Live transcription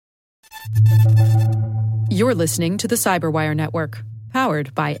You're listening to the Cyberwire Network,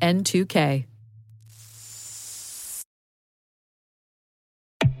 powered by N2K.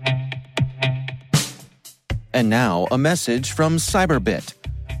 And now, a message from Cyberbit.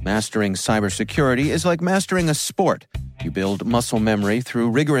 Mastering cybersecurity is like mastering a sport. You build muscle memory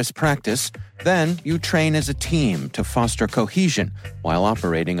through rigorous practice, then you train as a team to foster cohesion while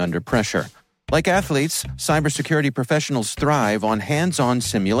operating under pressure. Like athletes, cybersecurity professionals thrive on hands-on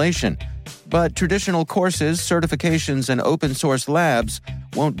simulation. But traditional courses, certifications, and open-source labs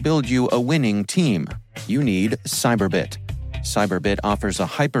won't build you a winning team. You need Cyberbit. Cyberbit offers a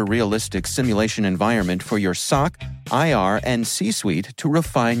hyper-realistic simulation environment for your SOC, IR, and C-suite to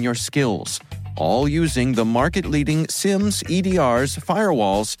refine your skills, all using the market-leading SIMs, EDRs,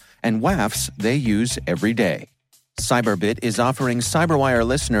 firewalls, and WAFs they use every day. Cyberbit is offering Cyberwire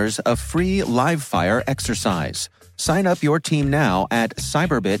listeners a free live-fire exercise. Sign up your team now at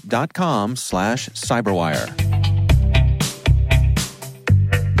cyberbit.com/cyberwire.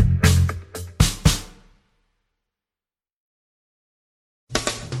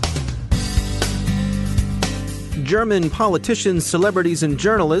 German politicians, celebrities, and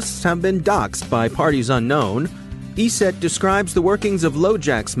journalists have been doxed by parties unknown. ESET describes the workings of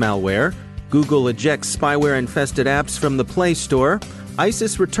Lojax malware. Google ejects spyware-infested apps from the Play Store.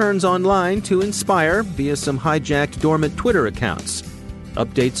 ISIS returns online to inspire via some hijacked dormant Twitter accounts.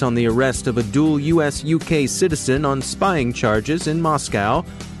 Updates on the arrest of a dual US-UK citizen on spying charges in Moscow.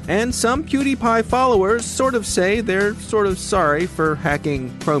 And some PewDiePie followers sort of say they're sort of sorry for hacking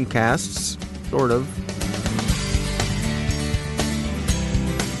Chromecasts. Sort of.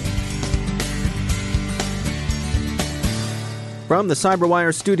 From the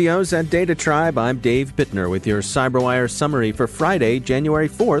Cyberwire studios at Data Tribe, I'm Dave Bittner with your Cyberwire summary for Friday, January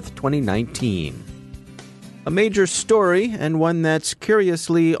 4th, 2019. A major story, and one that's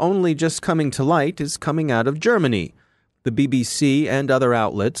curiously only just coming to light, is coming out of Germany. The BBC and other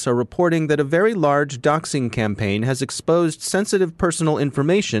outlets are reporting that a very large doxing campaign has exposed sensitive personal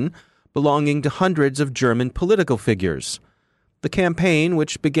information belonging to hundreds of German political figures. The campaign,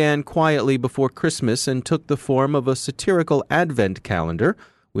 which began quietly before Christmas and took the form of a satirical advent calendar,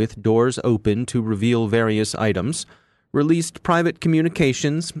 with doors open to reveal various items, released private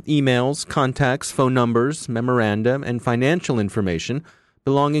communications, emails, contacts, phone numbers, memoranda, and financial information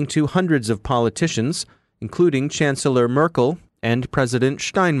belonging to hundreds of politicians, including Chancellor Merkel and President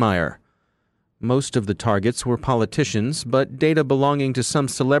Steinmeier. Most of the targets were politicians, but data belonging to some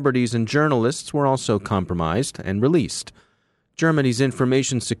celebrities and journalists were also compromised and released. Germany's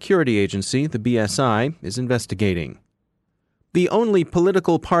Information Security Agency, the BSI, is investigating. The only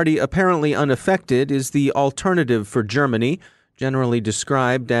political party apparently unaffected is the Alternative for Germany, generally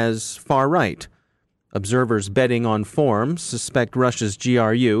described as far-right. Observers betting on forums suspect Russia's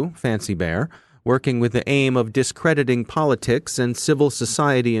GRU, Fancy Bear, working with the aim of discrediting politics and civil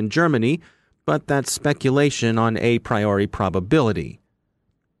society in Germany, but that's speculation on a priori probability.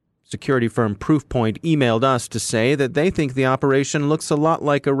 Security firm Proofpoint emailed us to say that they think the operation looks a lot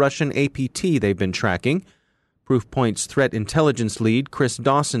like a Russian APT they've been tracking. Proofpoint's threat intelligence lead, Chris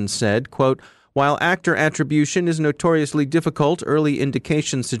Dawson, said, quote, "While actor attribution is notoriously difficult, early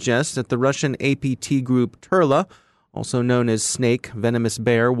indications suggest that the Russian APT group Turla, also known as Snake, Venomous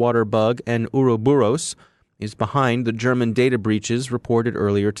Bear, Waterbug, and Ouroboros, is behind the German data breaches reported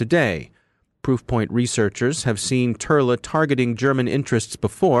earlier today. Proofpoint researchers have seen Turla targeting German interests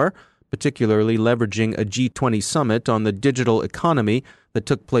before, particularly leveraging a G20 summit on the digital economy that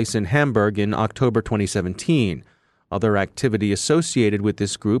took place in Hamburg in October 2017. Other activity associated with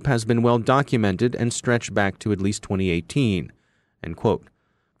this group has been well documented and stretched back to at least 2018. End quote.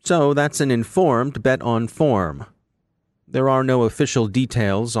 So that's an informed bet on form. There are no official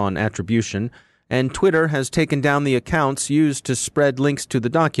details on attribution, and Twitter has taken down the accounts used to spread links to the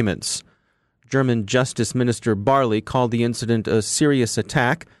documents. German Justice Minister Barley called the incident a serious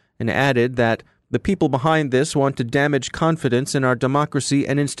attack and added that the people behind this want to damage confidence in our democracy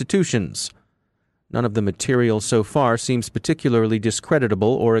and institutions. None of the material so far seems particularly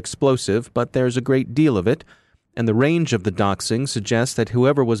discreditable or explosive, but there's a great deal of it, and the range of the doxing suggests that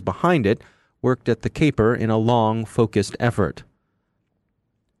whoever was behind it worked at the caper in a long, focused effort.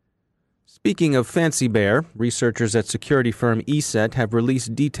 Speaking of Fancy Bear, researchers at security firm ESET have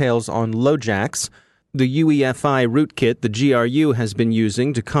released details on Lojax, the UEFI rootkit the GRU has been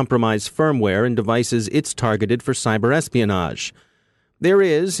using to compromise firmware and devices it's targeted for cyber espionage. There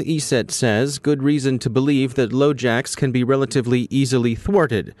is, ESET says, good reason to believe that Lojax can be relatively easily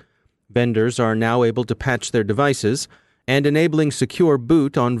thwarted. Vendors are now able to patch their devices, and enabling secure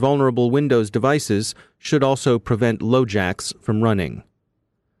boot on vulnerable Windows devices should also prevent Lojax from running.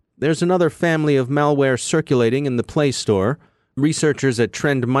 There's another family of malware circulating in the Play Store. Researchers at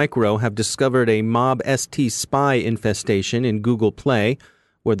Trend Micro have discovered a Mob ST spy infestation in Google Play,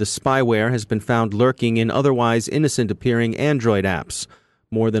 where the spyware has been found lurking in otherwise innocent-appearing Android apps.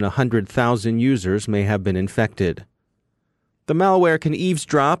 More than 100,000 users may have been infected. The malware can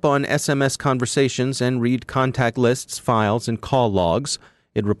eavesdrop on SMS conversations and read contact lists, files, and call logs.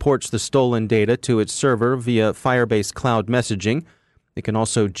 It reports the stolen data to its server via Firebase Cloud Messaging. It can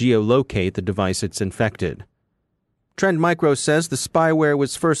also geolocate the device it's infected. Trend Micro says the spyware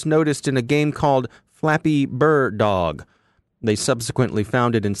was first noticed in a game called Flappy Bird Dog. They subsequently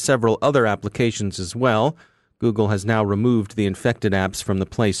found it in several other applications as well. Google has now removed the infected apps from the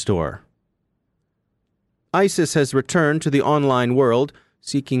Play Store. ISIS has returned to the online world,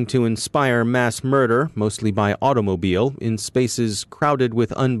 seeking to inspire mass murder, mostly by automobile, in spaces crowded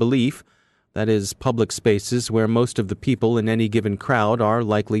with unbelief, that is, public spaces where most of the people in any given crowd are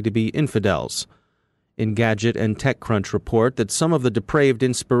likely to be infidels. Engadget and TechCrunch report that some of the depraved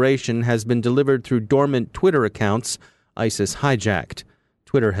inspiration has been delivered through dormant Twitter accounts ISIS hijacked.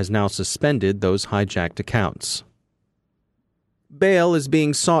 Twitter has now suspended those hijacked accounts. Bail is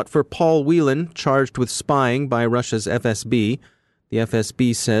being sought for Paul Whelan, charged with spying by Russia's FSB. The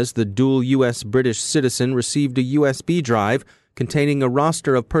FSB says the dual U.S.-British citizen received a USB drive containing a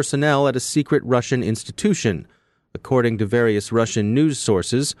roster of personnel at a secret Russian institution. According to various Russian news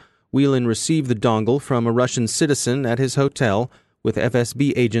sources, Whelan received the dongle from a Russian citizen at his hotel, with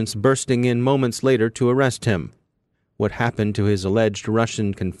FSB agents bursting in moments later to arrest him. What happened to his alleged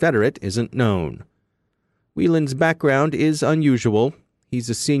Russian confederate isn't known. Whelan's background is unusual. He's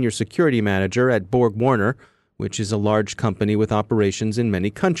a senior security manager at Borg Warner, which is a large company with operations in many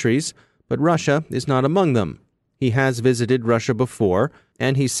countries, but Russia is not among them. He has visited Russia before,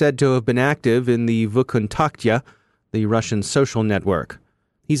 and he's said to have been active in the Vkontakte, the Russian social network.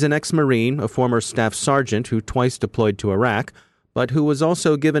 He's an ex-Marine, a former staff sergeant who twice deployed to Iraq, but who was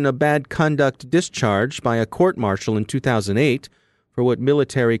also given a bad conduct discharge by a court-martial in 2008 for what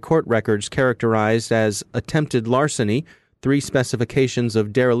military court records characterized as attempted larceny, 3 specifications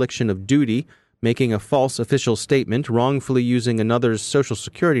of dereliction of duty, making a false official statement, wrongfully using another's social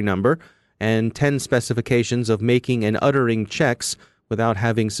security number, and 10 specifications of making and uttering checks without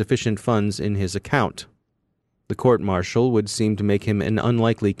having sufficient funds in his account. The court-martial would seem to make him an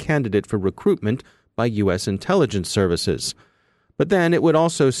unlikely candidate for recruitment by U.S. intelligence services. But then it would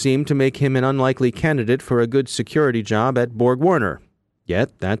also seem to make him an unlikely candidate for a good security job at Borg Warner.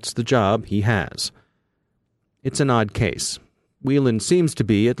 Yet that's the job he has. It's an odd case. Whelan seems to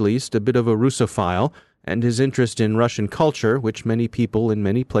be, at least, a bit of a Russophile, and his interest in Russian culture, which many people in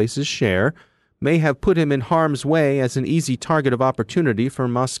many places share, may have put him in harm's way as an easy target of opportunity for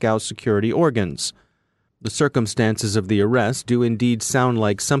Moscow's security organs. The circumstances of the arrest do indeed sound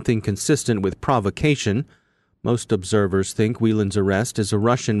like something consistent with provocation. Most observers think Whelan's arrest is a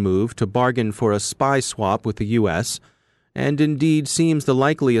Russian move to bargain for a spy swap with the U.S., and indeed seems the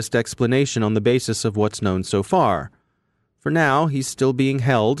likeliest explanation on the basis of what's known so far. For now, he's still being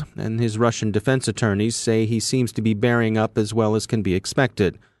held, and his Russian defense attorneys say he seems to be bearing up as well as can be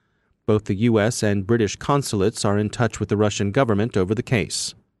expected. Both the U.S. and British consulates are in touch with the Russian government over the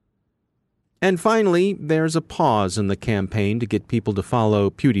case. And finally, there's a pause in the campaign to get people to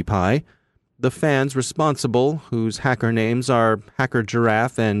follow PewDiePie. The fans responsible, whose hacker names are Hacker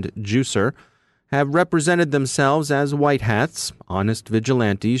Giraffe and Juicer, have represented themselves as white hats, honest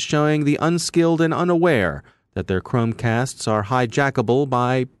vigilantes showing the unskilled and unaware that their Chromecasts are hijackable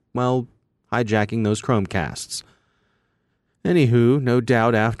by, well, hijacking those Chromecasts. Anywho, no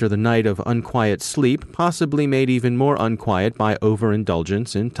doubt after the night of unquiet sleep, possibly made even more unquiet by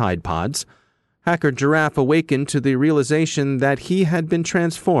overindulgence in Tide Pods, Hacker Giraffe awakened to the realization that he had been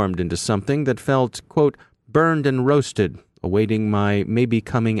transformed into something that felt, quote, burned and roasted, awaiting my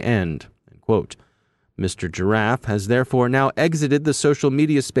maybe-coming end, end quote. Mr. Giraffe has therefore now exited the social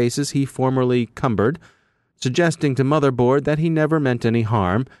media spaces he formerly cumbered, suggesting to Motherboard that he never meant any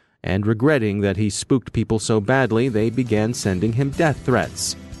harm, and regretting that he spooked people so badly they began sending him death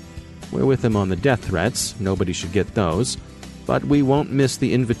threats. We're with him on the death threats, nobody should get those, but we won't miss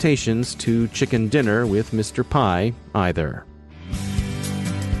the invitations to chicken dinner with Mr. Pie either.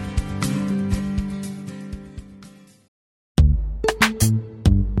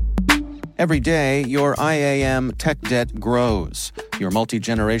 Every day, your IAM tech debt grows. Your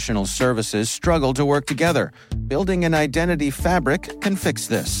multi-generational services struggle to work together. Building an identity fabric can fix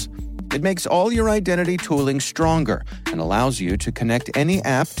this. It makes all your identity tooling stronger and allows you to connect any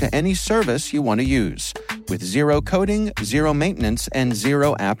app to any service you want to use with zero coding, zero maintenance, and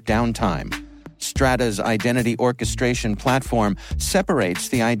zero app downtime. Strata's identity orchestration platform separates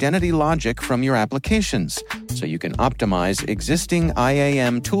the identity logic from your applications, so you can optimize existing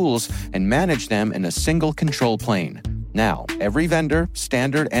IAM tools and manage them in a single control plane. Now, every vendor,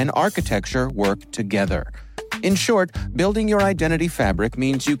 standard, and architecture work together. In short, building your identity fabric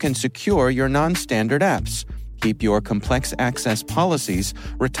means you can secure your non-standard apps, keep your complex access policies,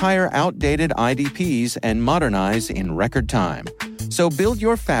 retire outdated IDPs, and modernize in record time. So build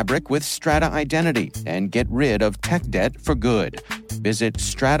your fabric with Strata Identity and get rid of tech debt for good. Visit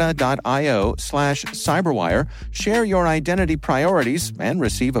strata.io/cyberwire, share your identity priorities, and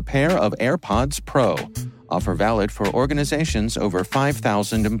receive a pair of AirPods Pro. Offer valid for organizations over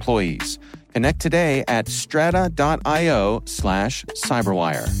 5,000 employees. Connect today at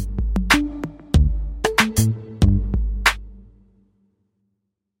strata.io/cyberwire.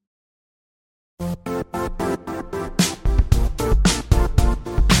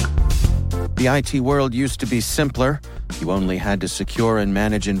 The IT world used to be simpler. You only had to secure and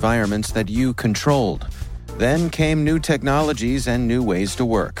manage environments that you controlled. Then came new technologies and new ways to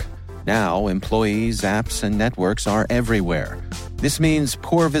work. Now, employees, apps, and networks are everywhere. This means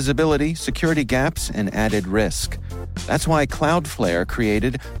poor visibility, security gaps, and added risk. That's why Cloudflare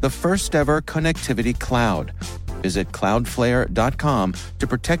created the first-ever connectivity cloud. Visit cloudflare.com to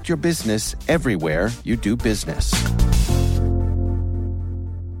protect your business everywhere you do business.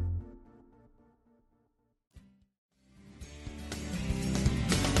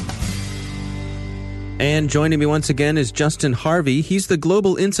 And joining me once again is Justin Harvey. He's the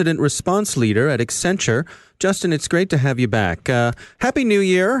Global Incident Response Leader at Accenture. Justin, it's great to have you back. Happy New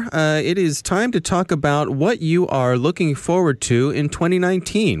Year. It is time to talk about what you are looking forward to in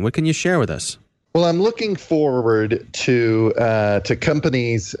 2019. What can you share with us? Well, I'm looking forward to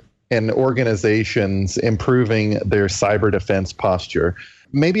companies and organizations improving their cyber defense posture.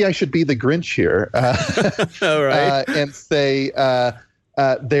 Maybe I should be the Grinch here All right. And say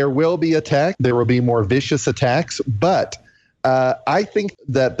there will be attack. There will be more vicious attacks. But I think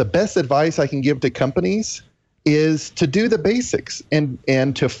that the best advice I can give to companies is to do the basics and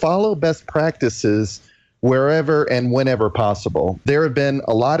to follow best practices wherever and whenever possible. There have been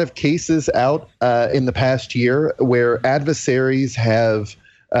a lot of cases out in the past year where adversaries have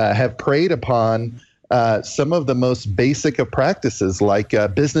preyed upon some of the most basic of practices, like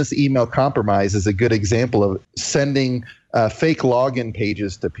business email compromise is a good example of sending fake login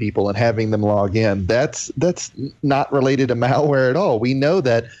pages to people and having them log in. That's not related to malware at all. We know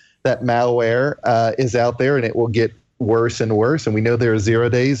that malware is out there and it will get worse and worse, and we know there are 0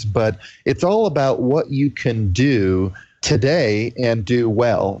 days, but it's all about what you can do today and do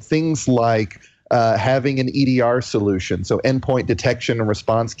well. Things like having an EDR solution, so endpoint detection and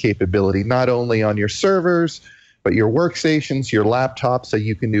response capability, not only on your servers, but your workstations, your laptops, so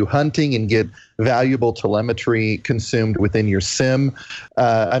you can do hunting and get valuable telemetry consumed within your SIM.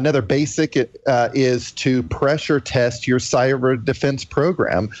 Another basic is to pressure test your cyber defense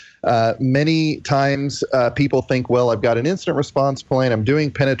program. Many times people think, well, I've got an incident response plan, I'm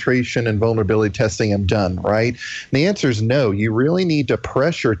doing penetration and vulnerability testing, I'm done, right? And the answer is no. You really need to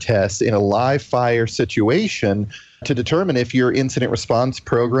pressure test in a live fire situation to determine if your incident response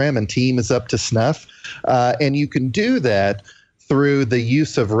program and team is up to snuff. And you can do that through the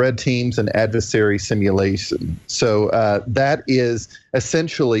use of red teams and adversary simulation. So that is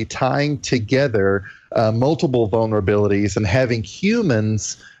essentially tying together multiple vulnerabilities and having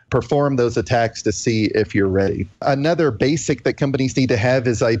humans perform those attacks to see if you're ready. Another basic that companies need to have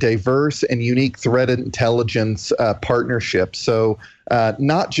is a diverse and unique threat intelligence partnership. So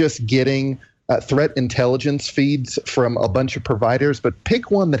not just getting threat intelligence feeds from a bunch of providers, but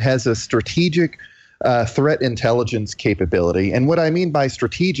pick one that has a strategic threat intelligence capability. And what I mean by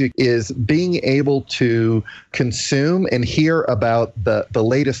strategic is being able to consume and hear about the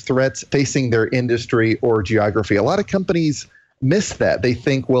latest threats facing their industry or geography. A lot of companies miss that. They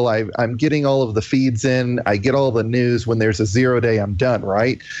think, well, I'm getting all of the feeds in, I get all the news, when there's a 0 day, I'm done,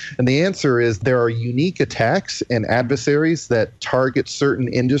 right? And the answer is there are unique attacks and adversaries that target certain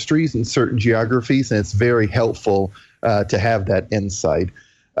industries and certain geographies, and it's very helpful to have that insight.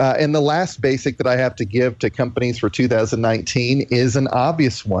 And the last basic that I have to give to companies for 2019 is an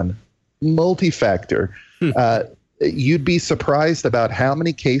obvious one: multi-factor. You'd be surprised about how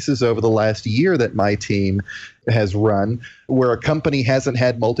many cases over the last year that my team has run where a company hasn't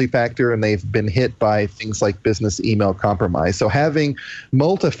had multi-factor and they've been hit by things like business email compromise. So having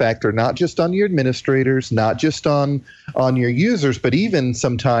multi-factor, not just on your administrators, not just on your users, but even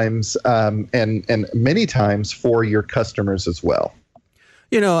sometimes and many times for your customers as well.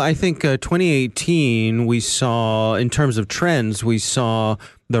 You know, I think 2018, we saw, in terms of trends, we saw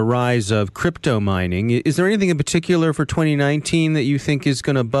the rise of crypto mining. Is there anything in particular for 2019 that you think is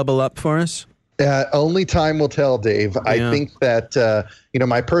going to bubble up for us? Only time will tell, Dave. Yeah. I think that,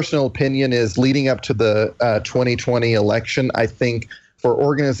 my personal opinion is leading up to the 2020 election, I think for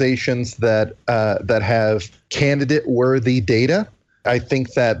organizations that have candidate-worthy data, I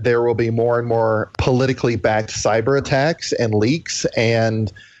think that there will be more and more politically backed cyber attacks and leaks.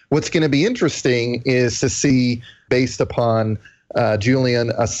 And what's going to be interesting is to see, based upon Julian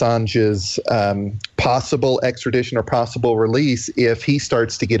Assange's possible extradition or possible release, if he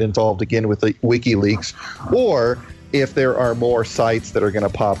starts to get involved again with the WikiLeaks, or if there are more sites that are going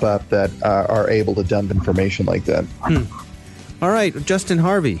to pop up that are able to dump information like that. All right, Justin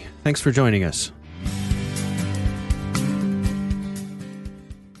Harvey, thanks for joining us.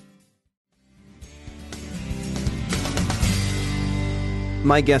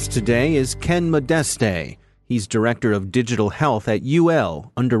 My guest today is Ken Modeste. He's Director of Digital Health at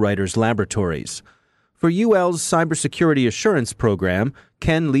UL, Underwriters Laboratories. For UL's Cybersecurity Assurance Program,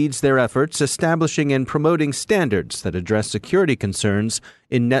 Ken leads their efforts establishing and promoting standards that address security concerns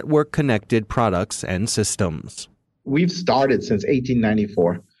in network-connected products and systems. We've started since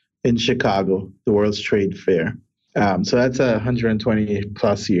 1894 in Chicago, the World's Trade Fair. So that's 120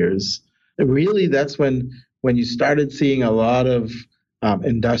 plus years. Really, that's when you started seeing a lot of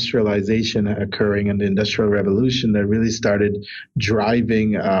industrialization occurring in the Industrial Revolution that really started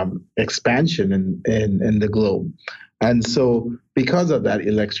driving expansion in the globe. And so because of that,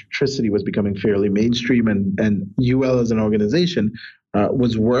 electricity was becoming fairly mainstream, and UL as an organization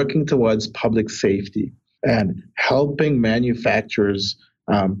was working towards public safety and helping manufacturers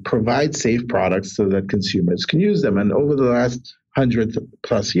provide safe products so that consumers can use them. And over the last 100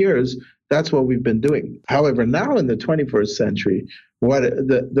 plus years, that's what we've been doing. However, now in the 21st century,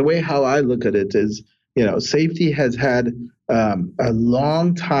 the way how I look at it is, safety has had a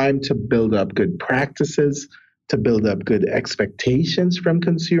long time to build up good practices, to build up good expectations from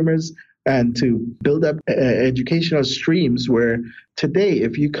consumers, and to build up educational streams where today,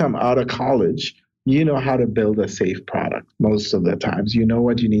 if you come out of college, you know how to build a safe product most of the times. You know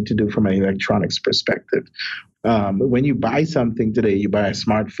what you need to do from an electronics perspective. When you buy something today, you buy a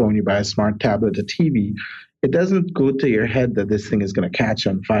smartphone, you buy a smart tablet, a TV, it doesn't go to your head that this thing is going to catch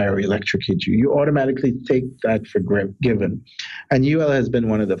on fire or electrocute you. You automatically take that for given. And UL has been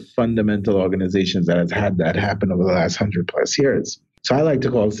one of the fundamental organizations that has had that happen over the last 100 plus years. So I like to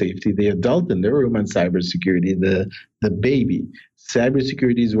call safety the adult in the room, and cybersecurity the baby.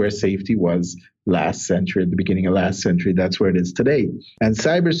 Cybersecurity is where safety was last century, at the beginning of last century. That's where it is today. And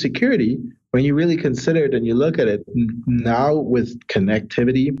cybersecurity, when you really consider it and you look at it now with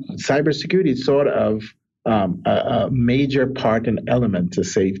connectivity, cybersecurity is sort of a major part and element to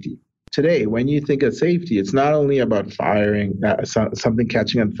safety. Today, when you think of safety, it's not only about firing, something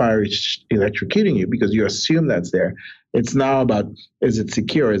catching on fire, electrocuting you, because you assume that's there. It's now about, is it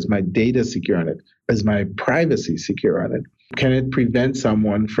secure? Is my data secure on it? Is my privacy secure on it? Can it prevent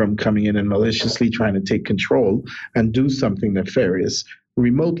someone from coming in and maliciously trying to take control and do something nefarious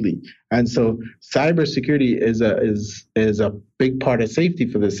remotely? And so cybersecurity is a big part of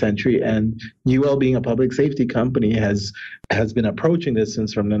safety for this century. And UL, being a public safety company, has been approaching this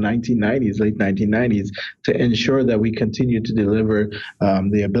since from the 1990s, late 1990s, to ensure that we continue to deliver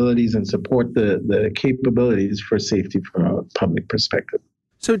the abilities and support the capabilities for safety from a public perspective.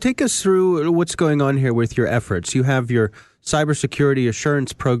 So take us through what's going on here with your efforts. You have your Cybersecurity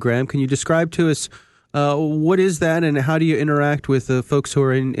Assurance Program. Can you describe to us what is that, and how do you interact with the folks who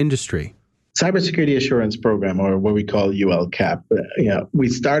are in industry? Cybersecurity Assurance Program, or what we call ULCAP. We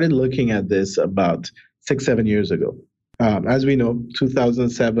started looking at this about 6-7 years ago. As we know,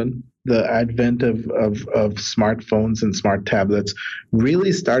 2007, the advent of smartphones and smart tablets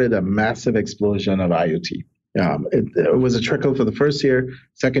really started a massive explosion of IoT. It was a trickle for the first year,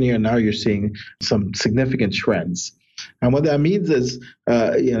 second year, now you're seeing some significant trends. And what that means is,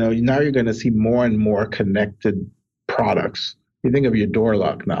 now you're going to see more and more connected products. You think of your door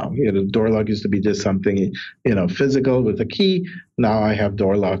lock now. The door lock used to be just something, physical with a key. Now I have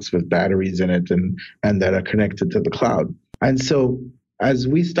door locks with batteries in it and that are connected to the cloud. And so as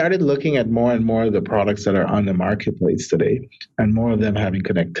we started looking at more and more of the products that are on the marketplace today, and more of them having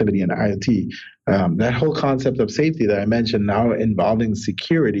connectivity and IoT, that whole concept of safety that I mentioned, now involving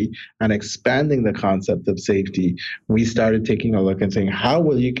security and expanding the concept of safety, we started taking a look and saying, how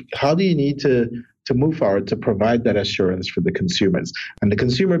do you need to move forward to provide that assurance for the consumers? And the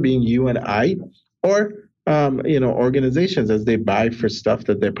consumer being you and I, or organizations as they buy for stuff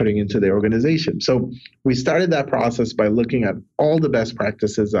that they're putting into their organization. So we started that process by looking at all the best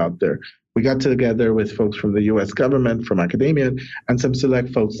practices out there, we got together with folks from the U.S. government, from academia, and some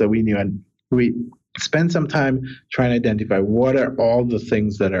select folks that we knew, and we spend some time trying to identify what are all the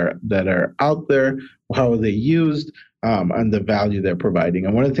things that are out there, how are they used, and the value they're providing.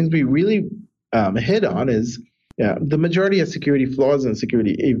 And one of the things we really hit on is the majority of security flaws and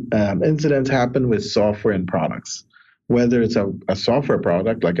security incidents happen with software and products, whether it's a software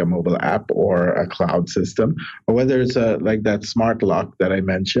product like a mobile app or a cloud system, or whether it's like that smart lock that I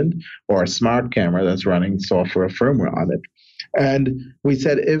mentioned, or a smart camera that's running software firmware on it. And we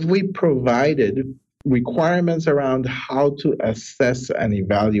said if we provided requirements around how to assess and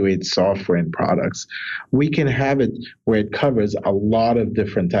evaluate software and products, we can have it where it covers a lot of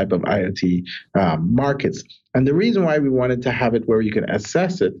different type of IoT markets. And the reason why we wanted to have it where you can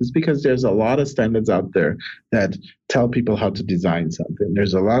assess it is because there's a lot of standards out there that tell people how to design something.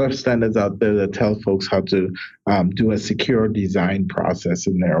 There's a lot of standards out there that tell folks how to do a secure design process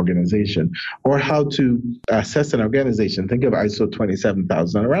in their organization, or how to assess an organization. Think of ISO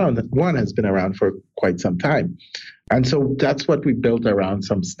 27001 has been around for quite some time. And so that's what we built around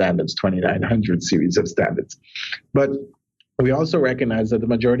some standards, 2900 series of standards. But we also recognize that the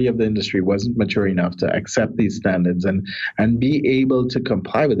majority of the industry wasn't mature enough to accept these standards and be able to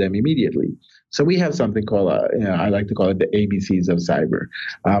comply with them immediately. So we have something called, I like to call it the ABCs of cyber.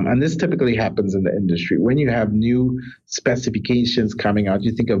 And this typically happens in the industry. When you have new specifications coming out,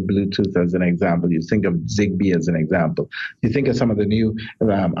 you think of Bluetooth as an example, you think of Zigbee as an example, you think of some of the new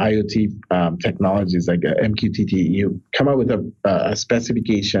IoT technologies like MQTT, you come up with a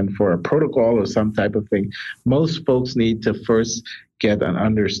specification for a protocol or some type of thing. Most folks need to first get an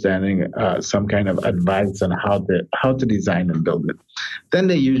understanding, some kind of advice on how to design and build it. Then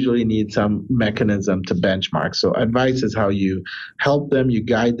they usually need some mechanism to benchmark. So advice is how you help them, you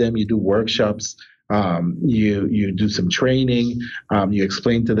guide them, you do workshops, you do some training, you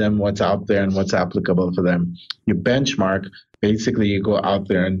explain to them what's out there and what's applicable for them. You benchmark. Basically, you go out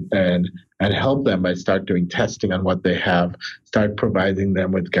there and help them by start doing testing on what they have, start providing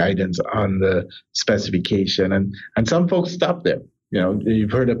them with guidance on the specification. And some folks stop there. You know,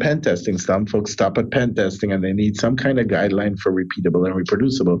 you've heard of pen testing. Some folks stop at pen testing and they need some kind of guideline for repeatable and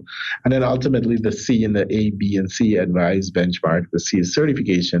reproducible. And then ultimately the C in the A, B, and C advise benchmark. The C is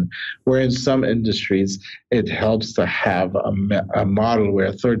certification, where in some industries it helps to have a model where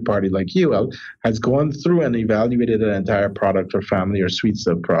a third party like UL has gone through and evaluated an entire product or family or suites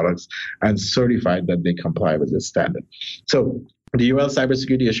of products and certified that they comply with this standard. So the UL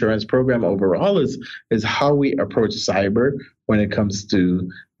Cybersecurity Assurance Program overall is how we approach cyber when it comes to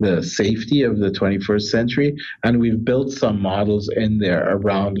the safety of the 21st century. And we've built some models in there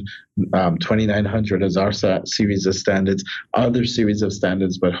around 2900 as our series of standards, other series of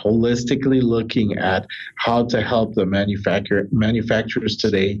standards, but holistically looking at how to help the manufacturers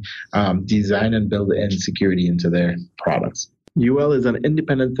today design and build in security into their products. UL is an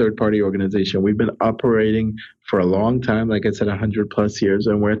independent third-party organization. We've been operating for a long time, like I said, 100 plus years,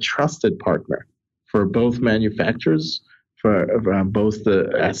 and we're a trusted partner for both manufacturers, for both the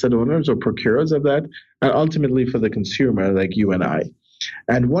asset owners or procurers of that, and ultimately for the consumer like you and I.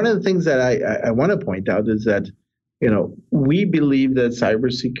 And one of the things that I want to point out is that, you know, we believe that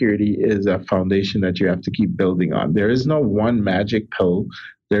cybersecurity is a foundation that you have to keep building on. There is no one magic pill.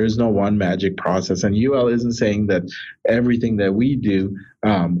 There is no one magic process. And UL isn't saying that everything that we do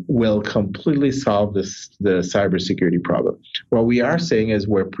will completely solve the cybersecurity problem. What we are saying is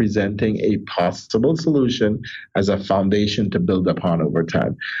we're presenting a possible solution as a foundation to build upon over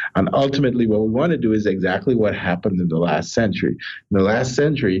time. And ultimately, what we want to do is exactly what happened in the last century. In the last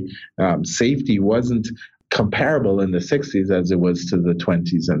century, safety wasn't comparable in the 60s as it was to the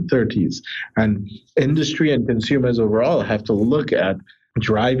 20s and 30s. And industry and consumers overall have to look at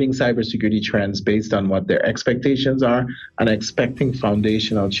driving cybersecurity trends based on what their expectations are and expecting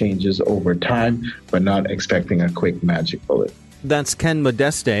foundational changes over time, but not expecting a quick magic bullet. That's Ken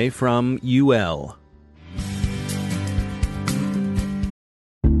Modeste from UL.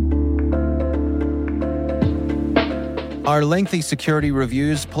 Are lengthy security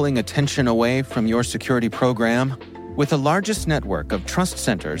reviews pulling attention away from your security program? With the largest network of trust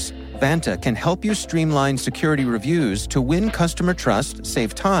centers, Vanta can help you streamline security reviews to win customer trust,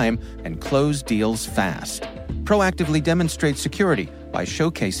 save time, and close deals fast. Proactively demonstrate security by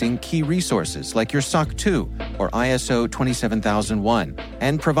showcasing key resources like your SOC 2 or ISO 27001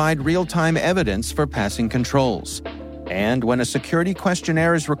 and provide real-time evidence for passing controls. And when a security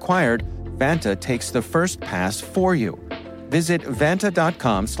questionnaire is required, Vanta takes the first pass for you. Visit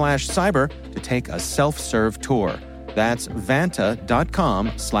vanta.com/cyber to take a self-serve tour. That's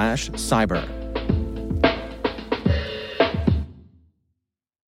vanta.com/cyber.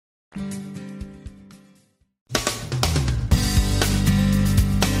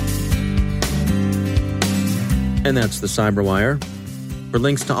 And that's the Cyberwire. For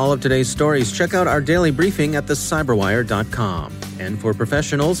links to all of today's stories, check out our daily briefing at thecyberwire.com. And for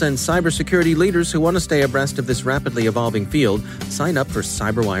professionals and cybersecurity leaders who want to stay abreast of this rapidly evolving field, sign up for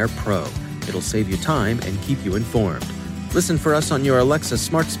Cyberwire Pro. It'll save you time and keep you informed. Listen for us on your Alexa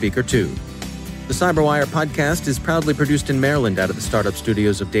smart speaker, too. The Cyberwire podcast is proudly produced in Maryland out of the startup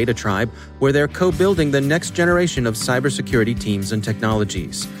studios of Data Tribe, where they're co-building the next generation of cybersecurity teams and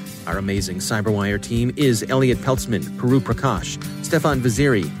technologies. Our amazing Cyberwire team is Elliot Peltzman, Puru Prakash, Stefan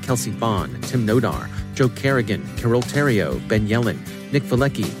Vaziri, Kelsey Bond, Tim Nodar, Joe Kerrigan, Carol Terrio, Ben Yellen, Nick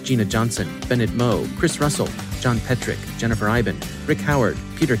Valecki, Gina Johnson, Bennett Moe, Chris Russell, John Petrick, Jennifer Iben, Rick Howard,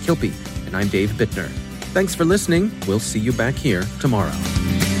 Peter Kilpie, and I'm Dave Bittner. Thanks for listening. We'll see you back here tomorrow.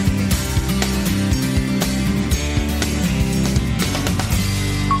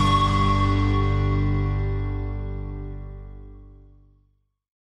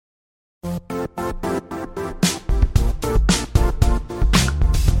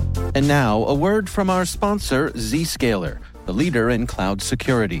 And now, a word from our sponsor, Zscaler, the leader in cloud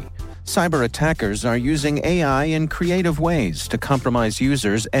security. Cyber attackers are using AI in creative ways to compromise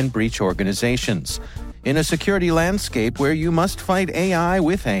users and breach organizations. In a security landscape where you must fight AI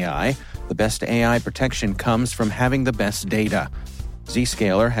with AI, the best AI protection comes from having the best data.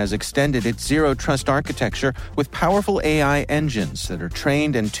 Zscaler has extended its zero-trust architecture with powerful AI engines that are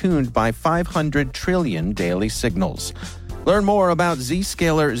trained and tuned by 500 trillion daily signals. Learn more about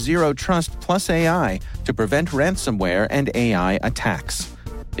Zscaler Zero Trust Plus AI to prevent ransomware and AI attacks.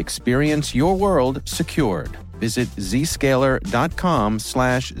 Experience your world secured. Visit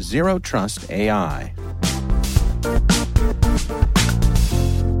zscaler.com/zerotrustai.